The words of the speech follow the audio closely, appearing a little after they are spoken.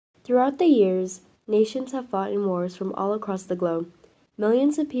Throughout the years, nations have fought in wars from all across the globe,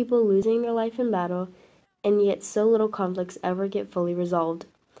 millions of people losing their life in battle, and yet so little conflicts ever get fully resolved.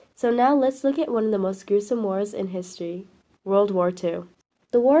 So now let's look at one of the most gruesome wars in history, World War II.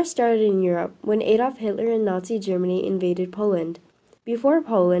 The war started in Europe when Adolf Hitler and Nazi Germany invaded Poland. Before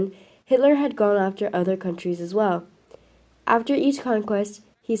Poland, Hitler had gone after other countries as well. After each conquest,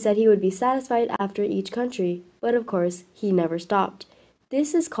 he said he would be satisfied after each country, but of course, he never stopped.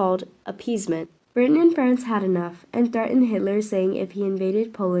 This is called appeasement. Britain and France had enough and threatened Hitler, saying if he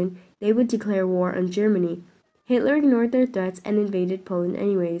invaded Poland, they would declare war on Germany. Hitler ignored their threats and invaded Poland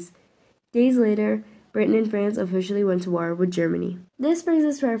anyways. Days later, Britain and France officially went to war with Germany. This brings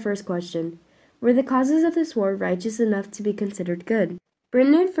us to our first question. Were the causes of this war righteous enough to be considered good?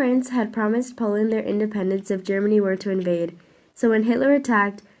 Britain and France had promised Poland their independence if Germany were to invade, so when Hitler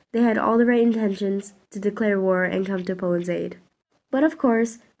attacked, they had all the right intentions to declare war and come to Poland's aid. But of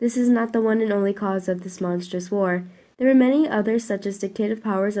course, this is not the one and only cause of this monstrous war. There were many others, such as dictative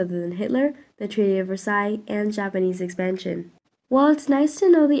powers other than Hitler, the Treaty of Versailles, and Japanese expansion. While it's nice to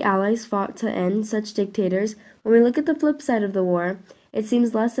know the Allies fought to end such dictators, when we look at the flip side of the war, it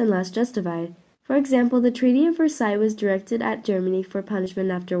seems less and less justified. For example, the Treaty of Versailles was directed at Germany for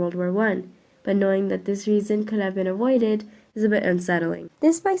punishment after World War I, but knowing that this reason could have been avoided is a bit unsettling.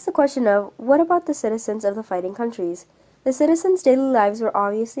 This begs the question of, what about the citizens of the fighting countries? The citizens' daily lives were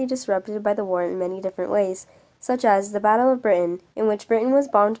obviously disrupted by the war in many different ways, such as the Battle of Britain, in which Britain was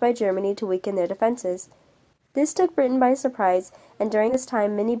bombed by Germany to weaken their defenses. This took Britain by surprise, and during this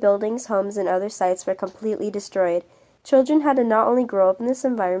time many buildings, homes, and other sites were completely destroyed. Children had to not only grow up in this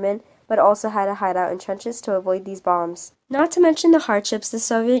environment, but also had to hide out in trenches to avoid these bombs. Not to mention the hardships the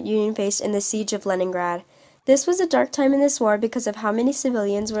Soviet Union faced in the siege of Leningrad. This was a dark time in this war because of how many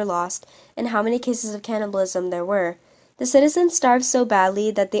civilians were lost and how many cases of cannibalism there were. The citizens starved so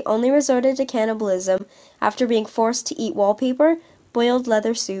badly that they only resorted to cannibalism after being forced to eat wallpaper, boiled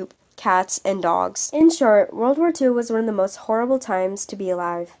leather soup, cats, and dogs. In short, World War II was one of the most horrible times to be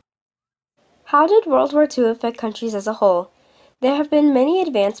alive. How did World War II affect countries as a whole? There have been many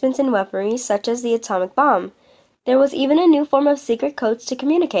advancements in weaponry, such as the atomic bomb. There was even a new form of secret codes to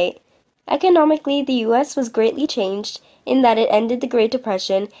communicate. Economically, the U.S. was greatly changed in that it ended the Great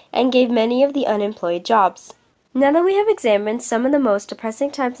Depression and gave many of the unemployed jobs. Now that we have examined some of the most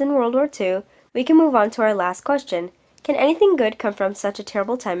depressing times in World War II, we can move on to our last question. Can anything good come from such a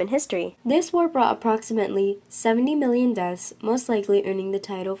terrible time in history? This war brought approximately 70 million deaths, most likely earning the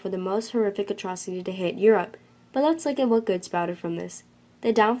title for the most horrific atrocity to hit Europe. But let's look at what good sprouted from this.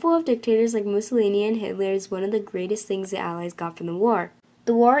 The downfall of dictators like Mussolini and Hitler is one of the greatest things the Allies got from the war.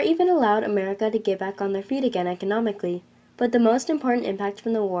 The war even allowed America to get back on their feet again economically. But the most important impact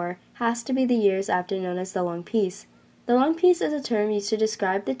from the war has to be the years after, known as the Long Peace. The Long Peace is a term used to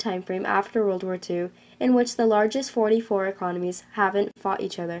describe the time frame after World War II in which the largest 44 economies haven't fought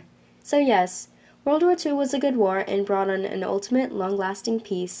each other. So yes, World War II was a good war and brought on an ultimate long-lasting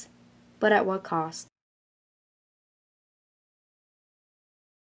peace. But at what cost?